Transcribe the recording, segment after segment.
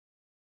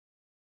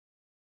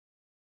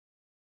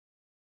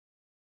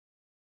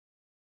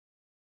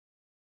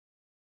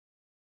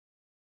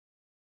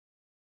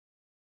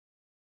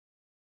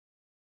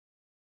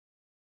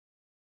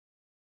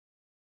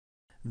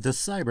The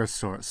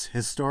Cybersource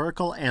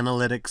Historical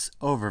Analytics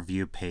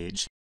Overview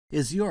page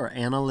is your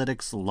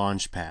analytics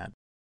launchpad.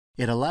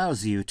 It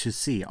allows you to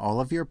see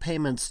all of your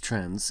payments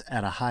trends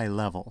at a high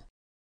level.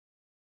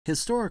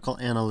 Historical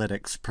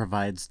Analytics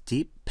provides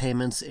deep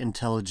payments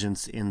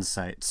intelligence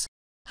insights,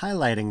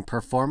 highlighting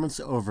performance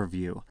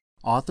overview,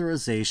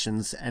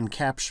 authorizations, and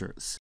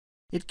captures.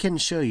 It can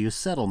show you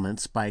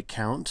settlements by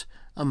count,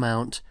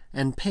 amount,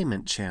 and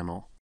payment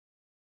channel.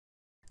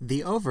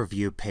 The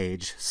Overview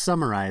page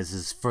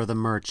summarizes for the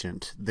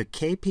merchant the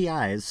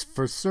KPIs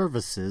for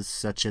services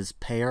such as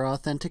payer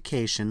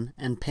authentication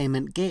and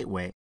payment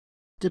gateway,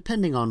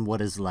 depending on what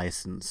is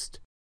licensed.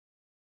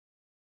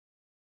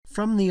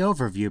 From the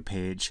Overview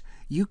page,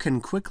 you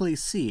can quickly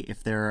see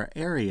if there are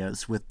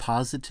areas with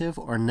positive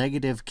or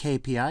negative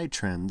KPI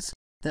trends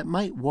that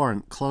might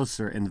warrant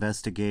closer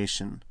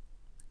investigation.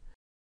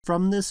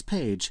 From this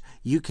page,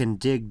 you can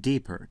dig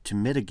deeper to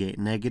mitigate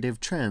negative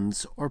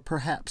trends or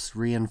perhaps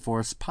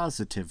reinforce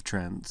positive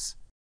trends.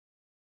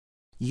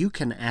 You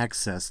can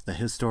access the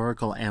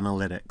historical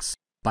analytics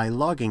by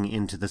logging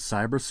into the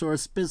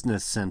Cybersource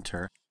Business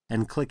Center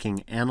and clicking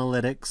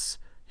Analytics,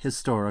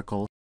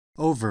 Historical,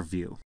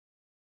 Overview.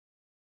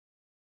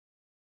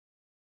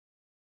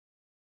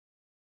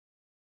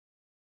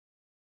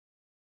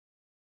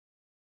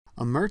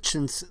 A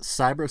merchant's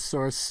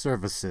Cybersource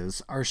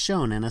services are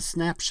shown in a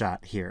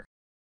snapshot here.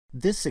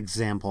 This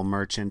example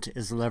merchant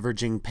is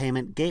leveraging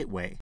Payment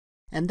Gateway,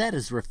 and that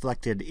is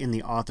reflected in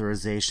the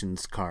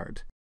authorizations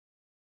card.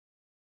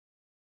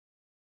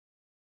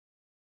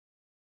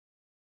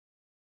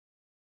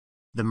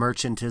 The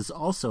merchant is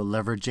also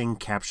leveraging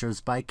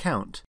Captures by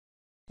Count,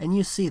 and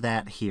you see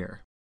that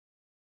here.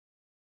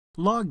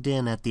 Logged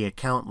in at the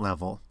account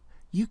level,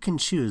 you can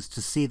choose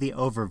to see the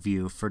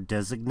overview for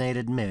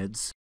designated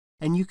MIDs,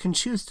 and you can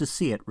choose to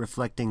see it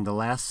reflecting the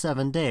last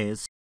 7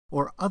 days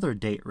or other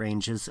date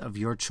ranges of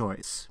your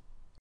choice.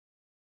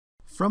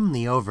 From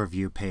the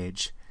Overview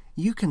page,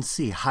 you can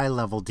see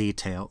high-level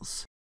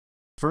details.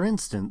 For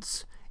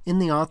instance, in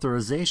the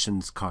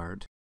Authorizations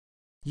card,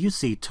 you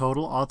see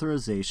total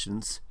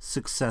authorizations,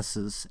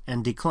 successes,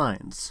 and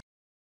declines.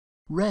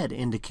 Red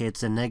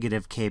indicates a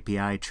negative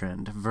KPI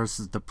trend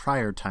versus the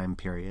prior time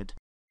period,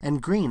 and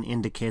green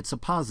indicates a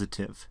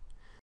positive.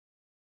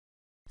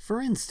 For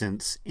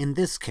instance, in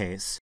this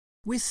case,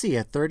 we see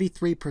a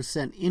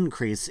 33%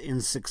 increase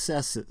in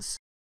successes,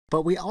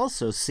 but we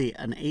also see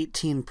an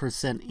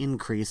 18%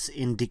 increase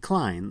in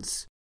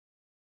declines.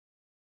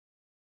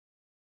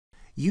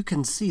 You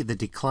can see the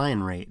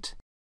decline rate,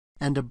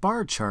 and a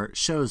bar chart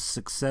shows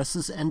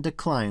successes and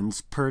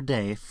declines per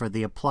day for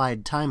the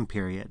applied time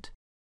period.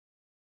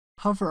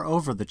 Hover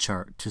over the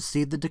chart to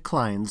see the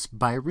declines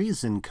by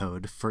reason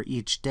code for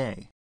each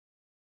day.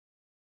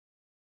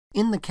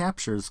 In the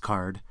Captures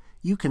card,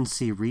 you can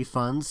see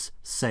refunds,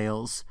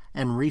 sales,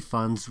 and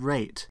refunds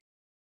rate.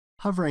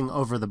 Hovering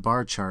over the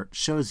bar chart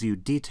shows you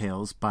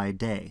details by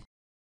day.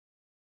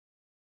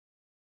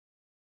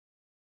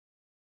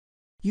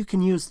 You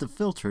can use the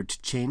filter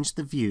to change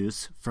the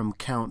views from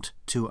count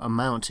to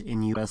amount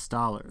in US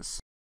dollars.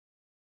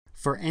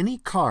 For any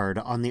card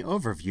on the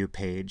Overview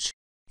page,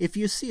 if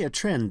you see a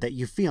trend that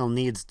you feel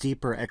needs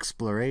deeper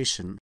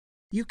exploration,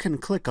 you can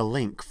click a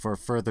link for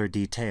further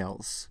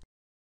details.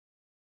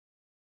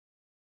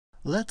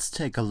 Let's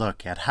take a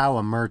look at how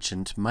a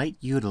merchant might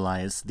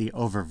utilize the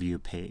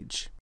Overview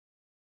page.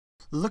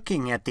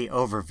 Looking at the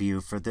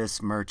overview for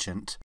this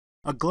merchant,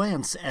 a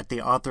glance at the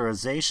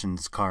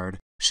Authorizations card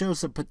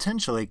shows a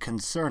potentially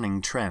concerning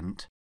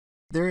trend.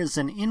 There is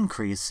an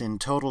increase in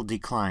total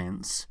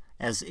declines,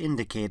 as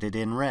indicated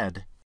in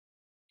red.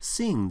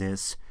 Seeing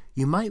this,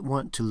 you might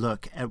want to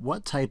look at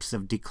what types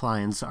of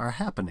declines are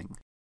happening.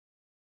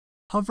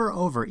 Hover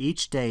over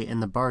each day in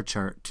the bar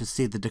chart to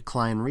see the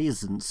decline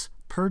reasons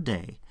per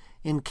day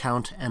in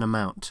count and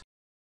amount.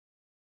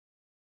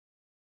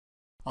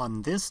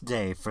 On this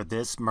day for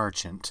this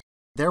merchant,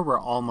 there were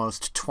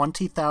almost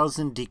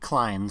 20,000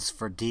 declines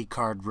for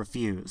D-card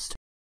refused,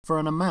 for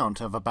an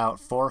amount of about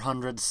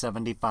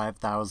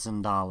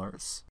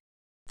 $475,000.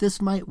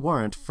 This might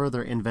warrant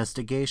further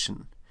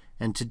investigation,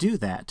 and to do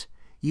that,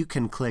 you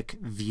can click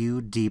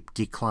View Deep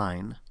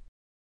Decline.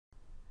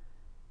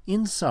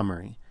 In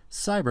summary,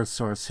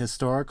 Cybersource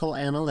Historical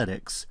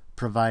Analytics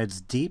provides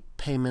deep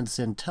payments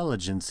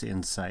intelligence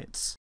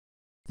insights.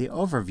 The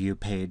Overview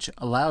page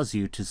allows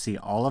you to see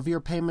all of your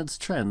payments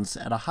trends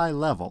at a high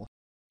level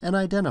and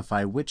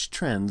identify which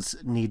trends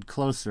need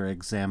closer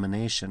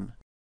examination.